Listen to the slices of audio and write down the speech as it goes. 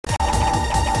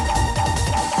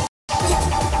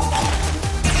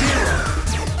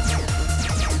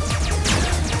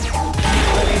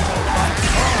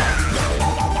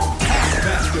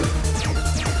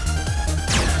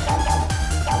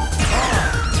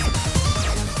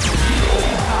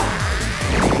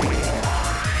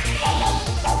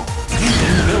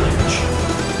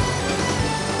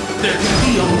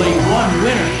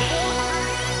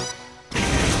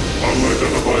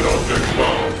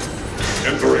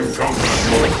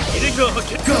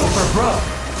Go for broke!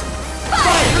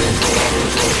 Fire!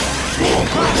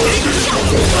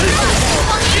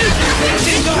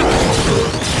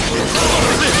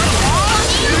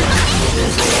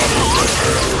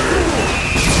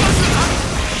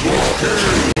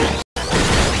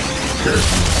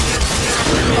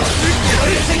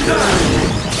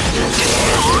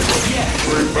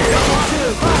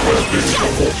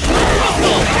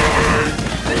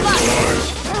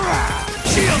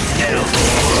 Shield skill!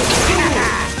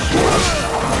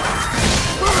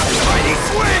 Mighty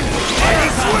swing! Mighty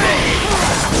swing!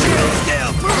 Shield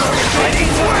skill! Mighty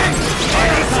swing!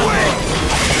 Mighty swing!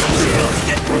 Shield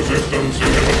skill! Resistance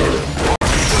inhibitor!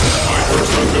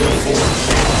 Hypersentinel force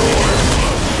destroyed!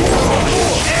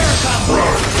 Air combo!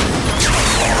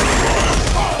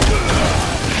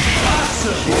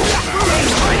 Awesome!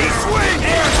 Mighty swing!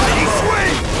 Mighty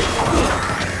swing!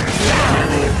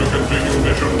 Able to continue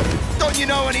mission. Don't you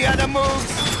know any other moves?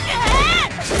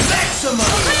 Maximum!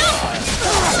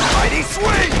 Mighty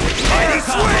swing! Mighty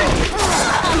swing!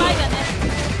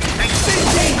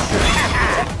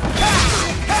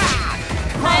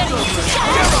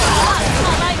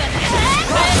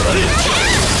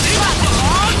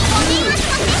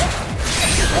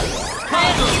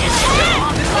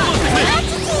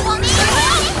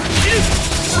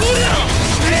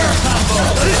 Air combo!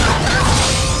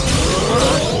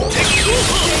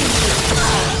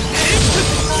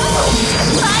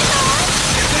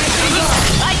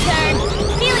 My turn!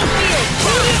 Healing field!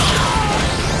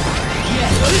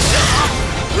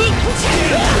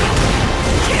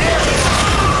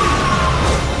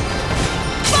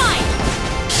 Fine!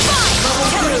 Fine!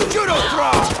 Judo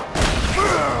throw!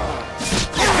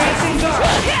 Advancing guard!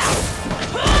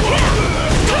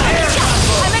 Air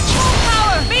combo! I'm at full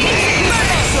power!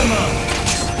 Maximum!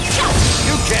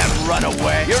 You can't run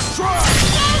away! You're trying!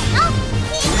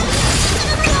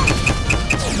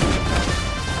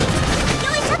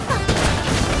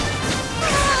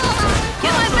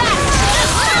 Get my back!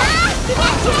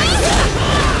 Level 2!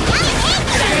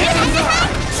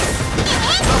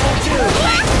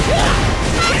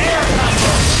 Air combo!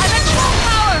 I'm at full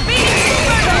power! Sweet!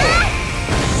 Get my back!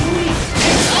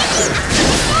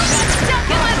 Teleport!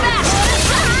 Get my back!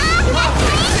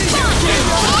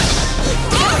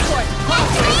 Teleport!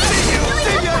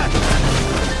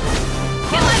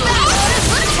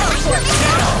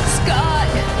 Scott!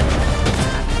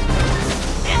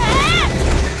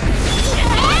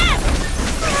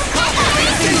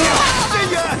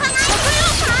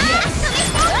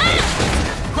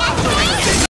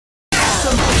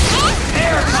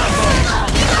 Air combo!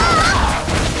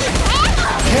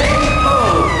 KO!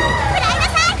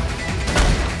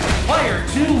 Player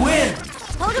 2 wins!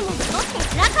 ホルモンとって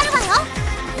散らかるわよ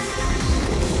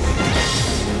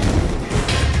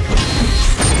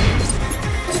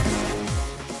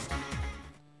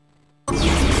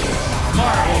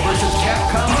Marvel vs.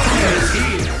 Capcom 2 is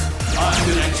here! I'm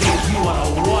gonna take you on a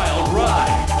wild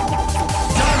ride!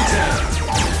 Dante!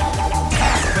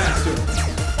 Taskmaster!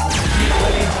 Get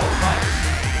ready to fight!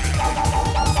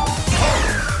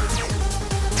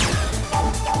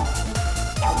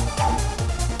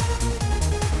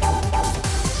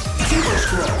 Super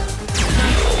Scroll!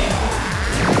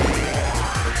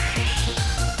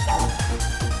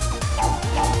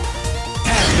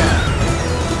 Asgard!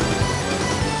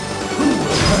 Who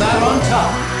will come out on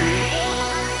top?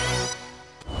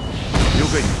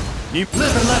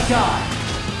 Live and let die!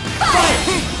 Fight!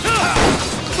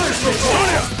 First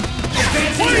attack!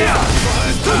 Advancing down!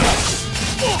 Advancing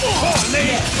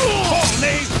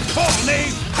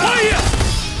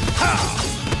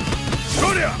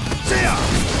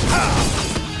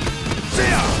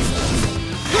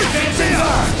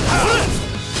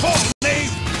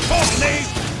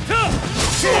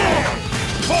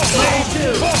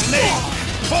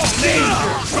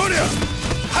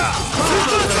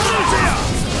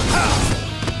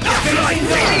Light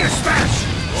smash!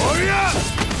 Oh yeah!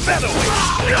 Featherweight!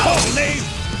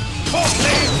 Full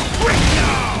name! Break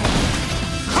now!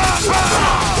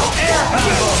 Air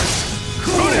combo!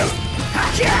 Cool!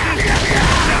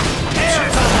 Air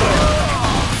combo!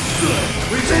 Good!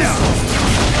 Resistance!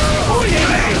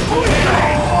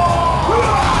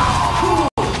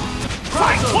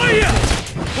 Fight! Fire!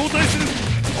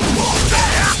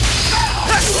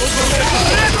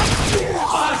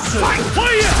 Awesome!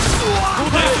 Fire!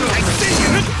 I see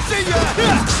you! See ya!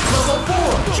 Level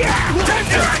 4!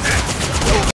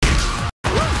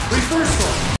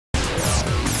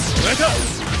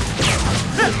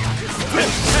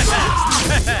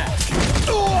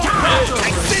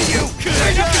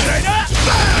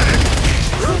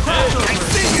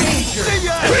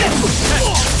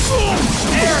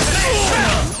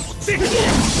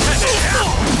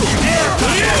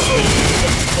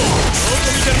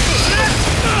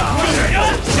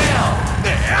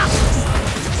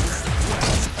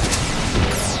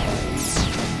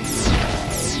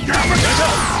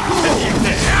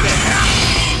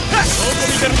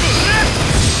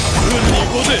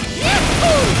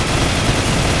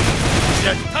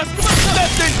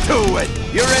 Nothing to it!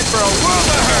 You're in for a world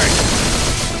of hurt!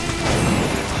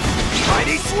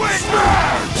 Mighty swing!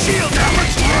 Shield hammer!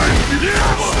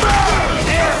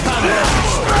 Air combat!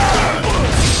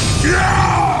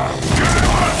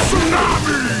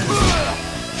 Tsunami!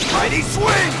 Mighty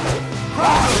swing!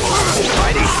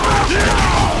 Mighty swing!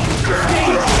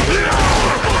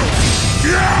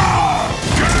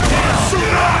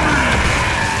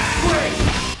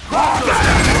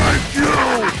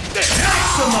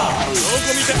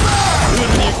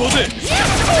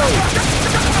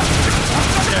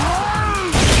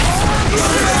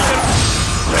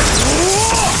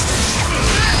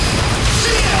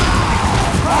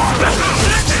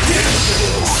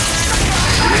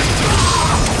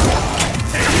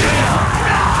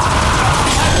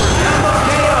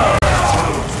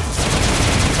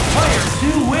 Player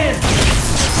 2 wins!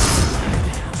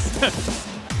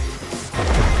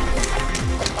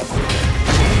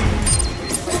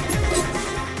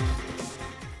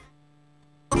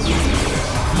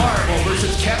 Marvel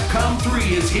vs. Capcom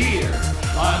 3 is here.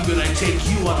 I'm gonna take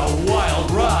you on a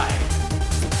wild ride.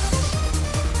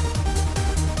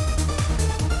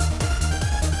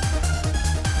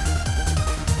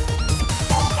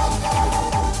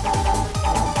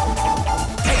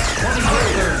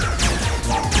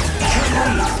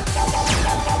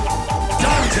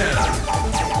 Dante!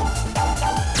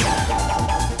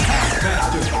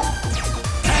 Taskmaster!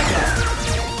 Taga!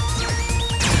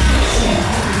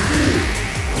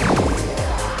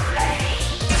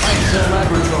 Fight the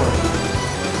laboratory!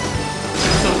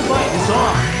 The fight is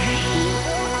on!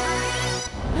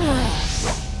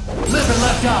 Live and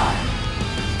let die!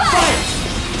 Fight!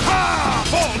 Ha!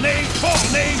 Falling!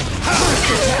 Falling! Ha! First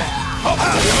attack!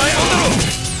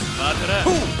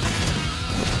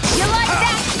 You like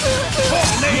that?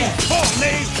 Falling!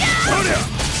 Falling! Shoot him!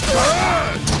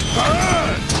 Burn! Burn!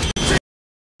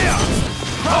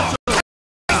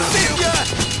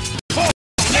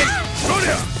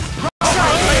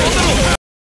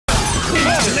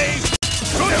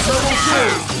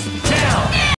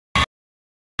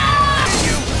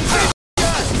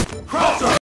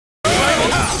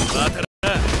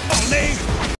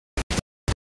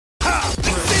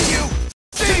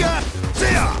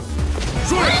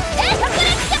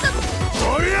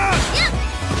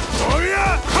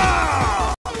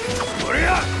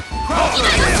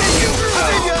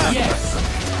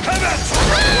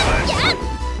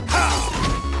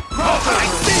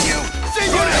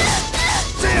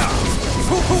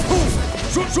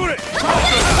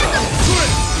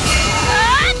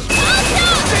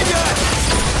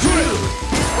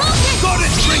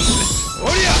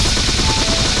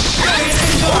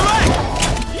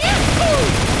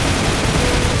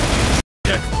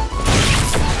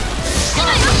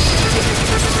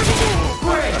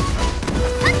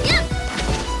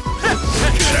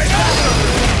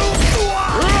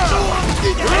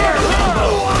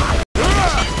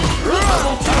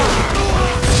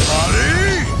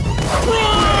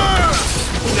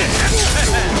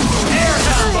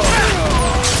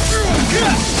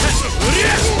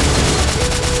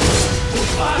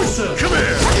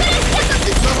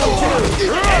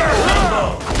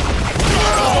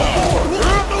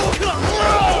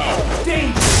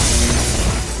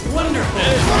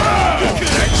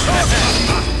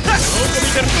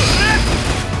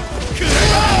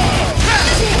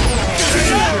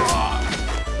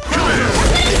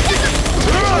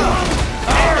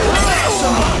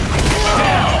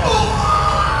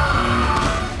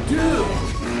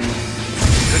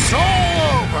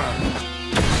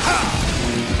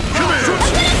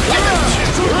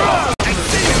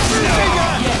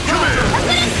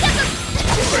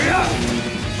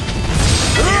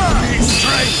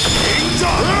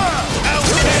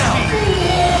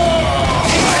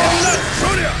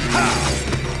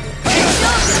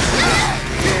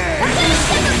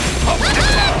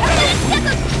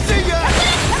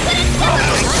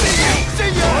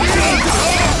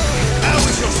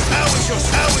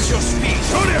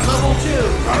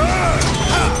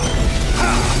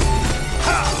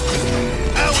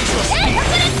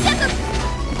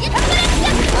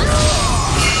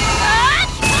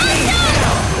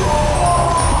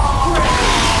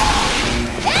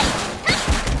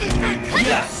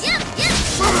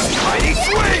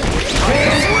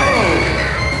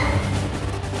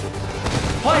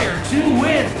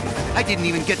 I didn't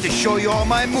even get to show you all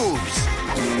my moves.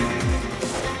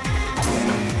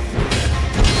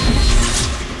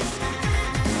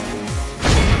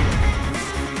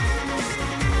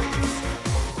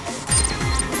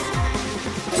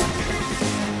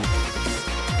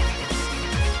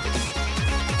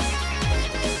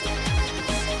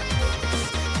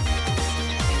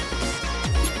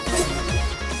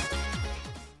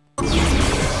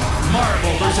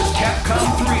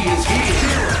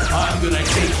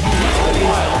 take you on a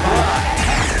wild ride.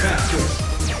 Taskmaster.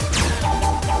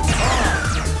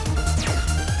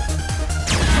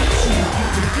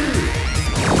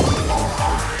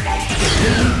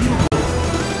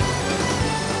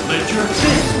 Let your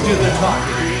fist do the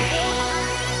talking.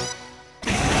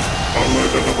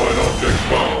 Unidentified object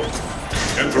found.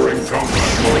 Entering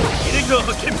combat mode.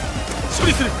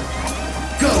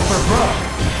 Go for broke.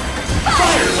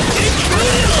 Fire!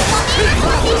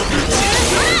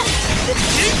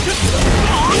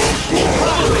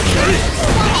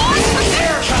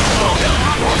 Air combo!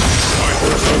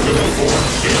 Hyper Sentinel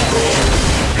Force destroyed.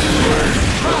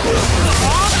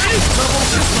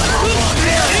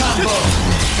 Air combo!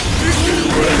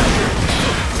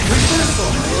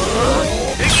 Reversal!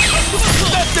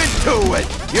 Nothing to it!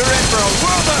 You're in for a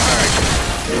world of hurt!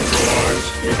 Neutralized.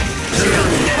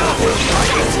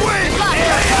 Mighty swing!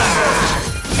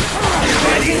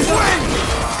 Mighty swing!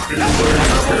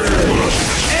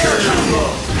 Air combo!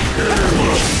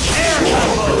 Air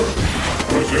combo!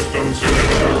 Resistance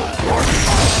inhibitor.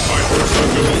 Hyper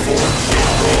Sentinel Force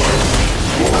destroyed.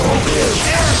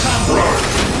 Air combo!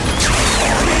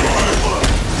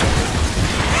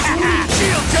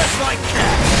 Shield just like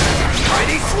that!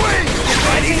 Mighty swing!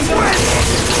 Mighty swing!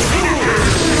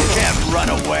 You can't run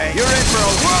away! You're in for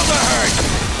a world of hurt!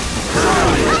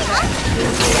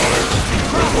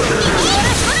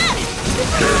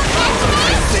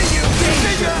 See you!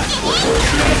 See ya!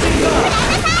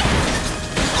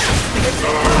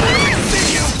 See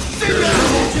you! See ya!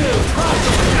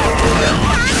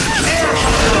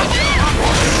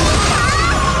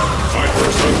 Hyper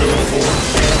Sentinel Force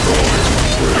destroyed.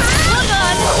 Hold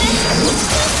on.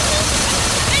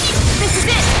 This is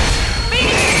it.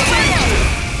 Phoenix Tornado.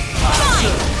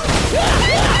 Fine.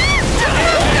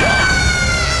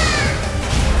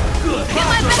 Get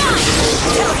my back.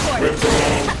 Teleport.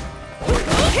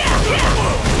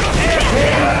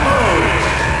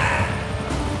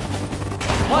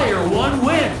 Player one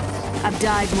wins! I've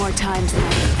died more times than I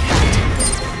can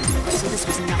count. So this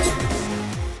was nothing.